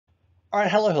All right,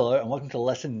 hello, and welcome to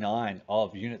Lesson 9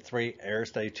 of Unit 3, Area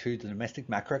Study 2, the Domestic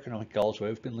Macroeconomic Goals, where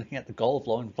we've been looking at the goal of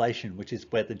low inflation, which is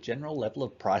where the general level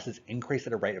of prices increase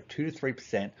at a rate of 2 to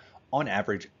 3% on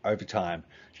average over time.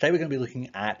 Today we're going to be looking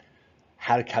at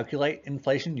how to calculate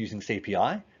inflation using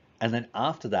CPI, and then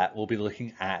after that we'll be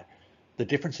looking at the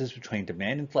differences between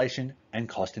demand inflation and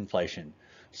cost inflation.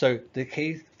 So the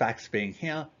key facts being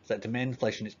here is that demand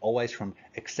inflation is always from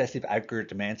excessive aggregate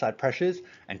demand side pressures,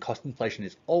 and cost inflation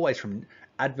is always from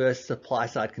adverse supply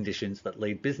side conditions that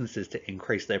lead businesses to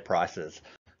increase their prices.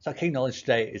 So our key knowledge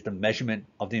today is the measurement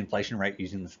of the inflation rate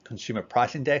using the Consumer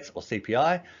Price Index or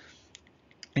CPI,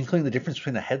 including the difference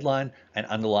between the headline and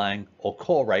underlying or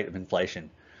core rate of inflation,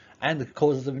 and the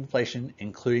causes of inflation,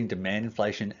 including demand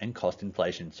inflation and cost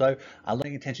inflation. So our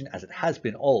learning attention, as it has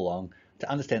been all along, to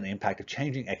understand the impact of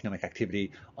changing economic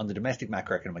activity on the domestic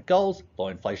macroeconomic goals, low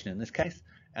inflation in this case.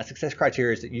 Our success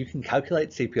criteria is that you can calculate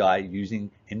inflation using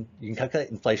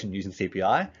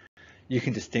CPI. You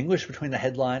can distinguish between the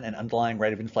headline and underlying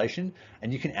rate of inflation,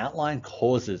 and you can outline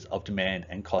causes of demand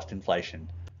and cost inflation.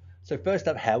 So first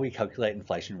up, how we calculate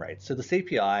inflation rates. So the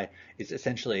CPI is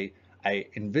essentially an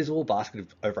invisible basket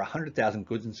of over 100,000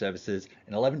 goods and services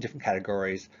in 11 different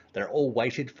categories that are all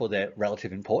weighted for their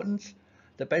relative importance,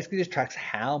 that basically just tracks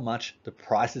how much the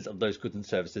prices of those goods and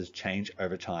services change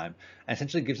over time, and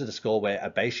essentially gives it a score where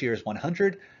a base year is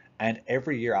 100, and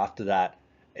every year after that,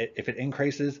 if it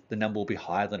increases, the number will be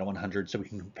higher than a 100, so we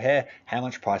can compare how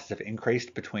much prices have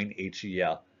increased between each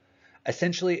year.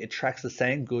 Essentially, it tracks the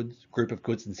same group of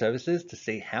goods and services to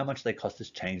see how much their cost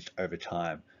has changed over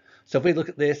time. So if we look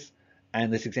at this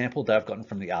and this example that I've gotten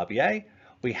from the RBA,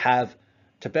 we have,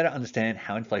 to better understand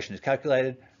how inflation is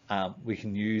calculated, we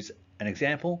can use an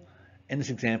example. In this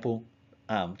example,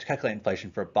 to calculate inflation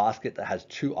for a basket that has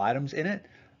two items in it,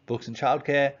 books and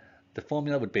childcare, the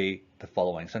formula would be the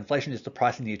following. So inflation is the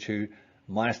price in year 2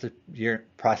 minus the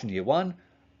price in year 1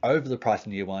 over the price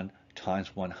in year 1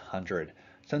 times 100.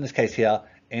 So in this case here,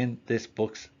 in this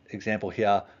book's example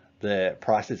here, the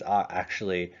prices are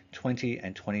actually $20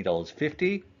 and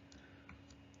 $20.50,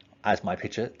 as my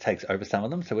picture takes over some of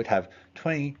them. So we'd have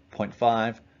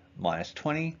 20.5 minus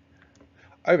 20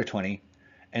 over 20.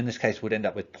 In this case, we'd end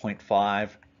up with 0.5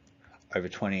 over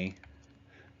 20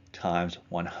 times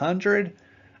 100,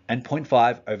 and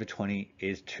 0.5 over 20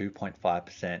 is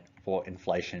 2.5% for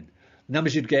inflation.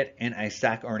 Numbers you'd get in a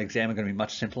SAC or an exam are going to be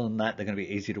much simpler than that. They're going to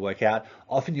be easy to work out.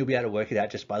 Often you'll be able to work it out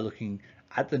just by looking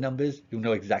at the numbers. You'll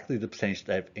know exactly the percentage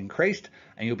they've increased,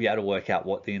 and you'll be able to work out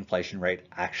what the inflation rate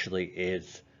actually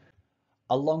is.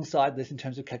 Alongside this, in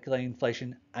terms of calculating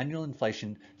inflation, annual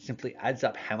inflation simply adds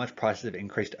up how much prices have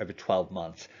increased over 12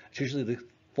 months. It's usually the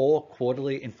 4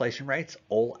 quarterly inflation rates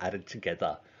all added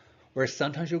together. Whereas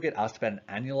sometimes you'll get asked about an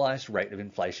annualized rate of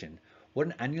inflation. What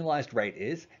an annualized rate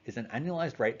is an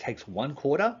annualized rate takes 1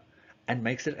 quarter and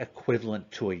makes it equivalent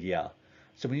to a year.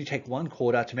 So when you take 1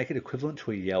 quarter to make it equivalent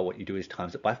to a year, what you do is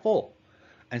times it by 4.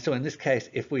 And so in this case,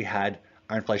 if we had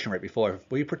our inflation rate before, if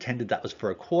we pretended that was for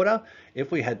a quarter,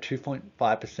 if we had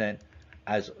 2.5%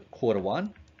 as quarter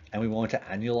 1 and we wanted to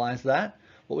annualize that,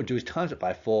 what we'd do is times it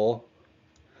by 4,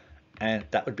 and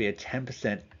that would be a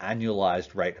 10%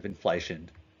 annualized rate of inflation.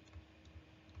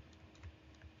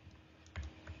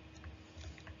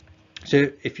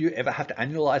 So if you ever have to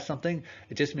annualize something,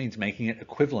 it just means making it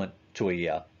equivalent to a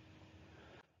year.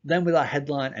 Then with our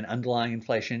headline and underlying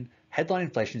inflation, headline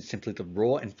inflation is simply the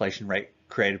raw inflation rate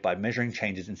created by measuring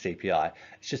changes in CPI.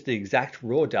 It's just the exact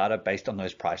raw data based on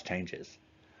those price changes.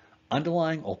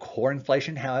 Underlying or core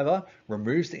inflation, however,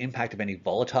 removes the impact of any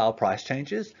volatile price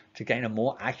changes to gain a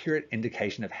more accurate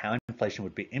indication of how inflation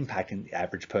would be impacting the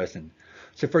average person.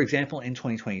 So for example, in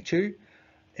 2022,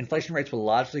 inflation rates were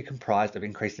largely comprised of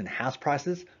increases in house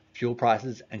prices, fuel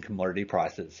prices, and commodity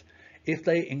prices. If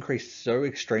they increase so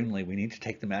extremely, we need to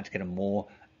take them out to get a more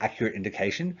accurate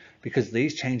indication, because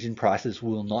these changes in prices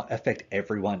will not affect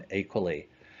everyone equally.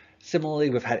 Similarly,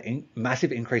 we've had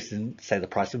massive increases in, say, the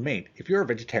price of meat. If you're a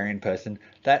vegetarian person,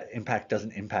 that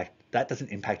doesn't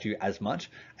impact you as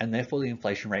much, and therefore the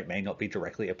inflation rate may not be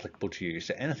directly applicable to you.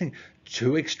 So anything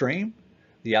too extreme,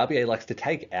 the RBA likes to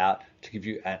take out to give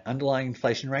you an underlying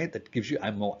inflation rate that gives you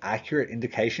a more accurate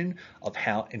indication of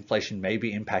how inflation may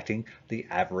be impacting the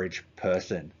average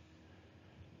person.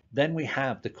 Then we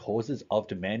have the causes of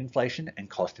demand inflation and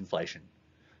cost inflation.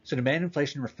 So demand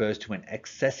inflation refers to when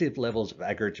excessive levels of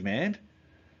aggregate demand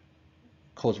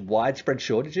cause widespread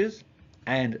shortages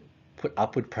and put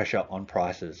upward pressure on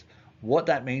prices. What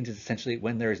that means is essentially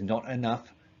when there is not enough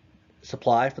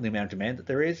supply for the amount of demand that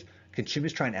there is,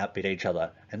 consumers try and outbid each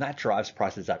other, and that drives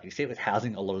prices up. You see it with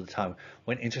housing a lot of the time.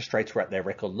 When interest rates were at their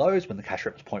record lows, when the cash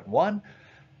rate was 0.1,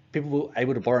 People were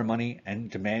able to borrow money and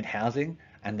demand housing,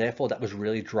 and therefore that was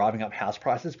really driving up house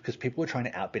prices because people were trying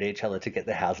to outbid each other to get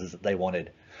the houses that they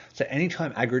wanted. So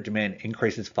anytime aggregate demand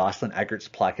increases faster than aggregate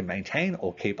supply can maintain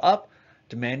or keep up,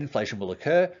 demand inflation will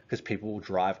occur because people will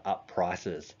drive up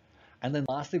prices. And then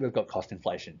lastly, we've got cost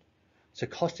inflation. So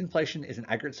cost inflation is an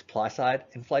aggregate supply side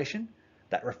inflation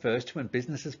that refers to when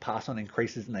businesses pass on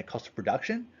increases in their cost of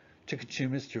production to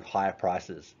consumers through higher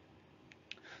prices.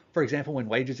 For example, when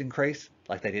wages increase,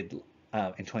 like they did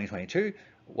in 2022,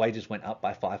 wages went up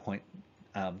by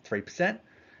 5.3%.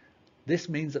 This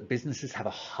means that businesses have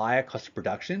a higher cost of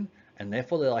production and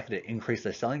therefore they're likely to increase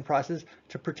their selling prices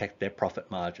to protect their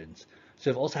profit margins. So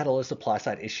we've also had a lot of supply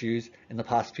side issues in the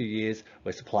past few years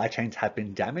where supply chains have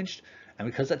been damaged. And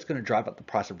because that's going to drive up the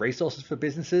price of resources for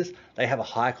businesses, they have a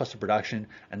higher cost of production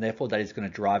and therefore that is going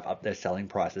to drive up their selling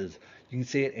prices. You can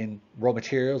see it in raw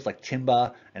materials like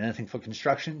timber and anything for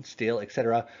construction, steel,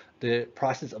 etc. The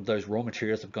prices of those raw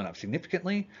materials have gone up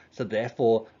significantly. So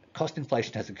therefore, cost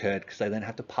inflation has occurred because they then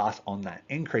have to pass on that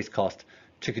increased cost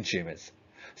to consumers.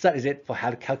 So that is it for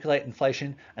how to calculate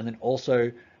inflation, and then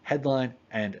also headline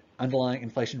and underlying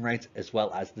inflation rates, as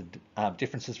well as the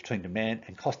differences between demand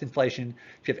and cost inflation.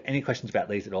 If you have any questions about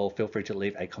these at all, feel free to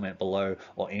leave a comment below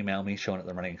or email me,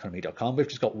 sean@therunningeconomy.com. We've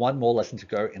just got one more lesson to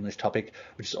go in this topic,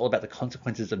 which is all about the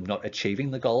consequences of not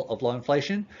achieving the goal of low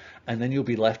inflation. And then you'll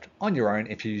be left on your own,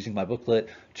 if you're using my booklet,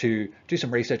 to do some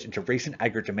research into recent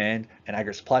aggregate demand and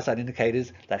aggregate supply side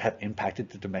indicators that have impacted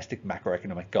the domestic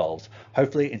macroeconomic goals.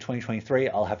 Hopefully in 2023,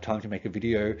 I'll have time to make a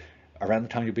video around the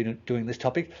time you'll be doing this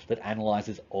topic that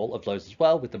analyzes all of those as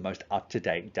well with the most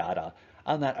up-to-date data.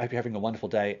 On that, I hope you're having a wonderful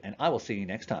day, and I will see you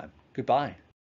next time. Goodbye.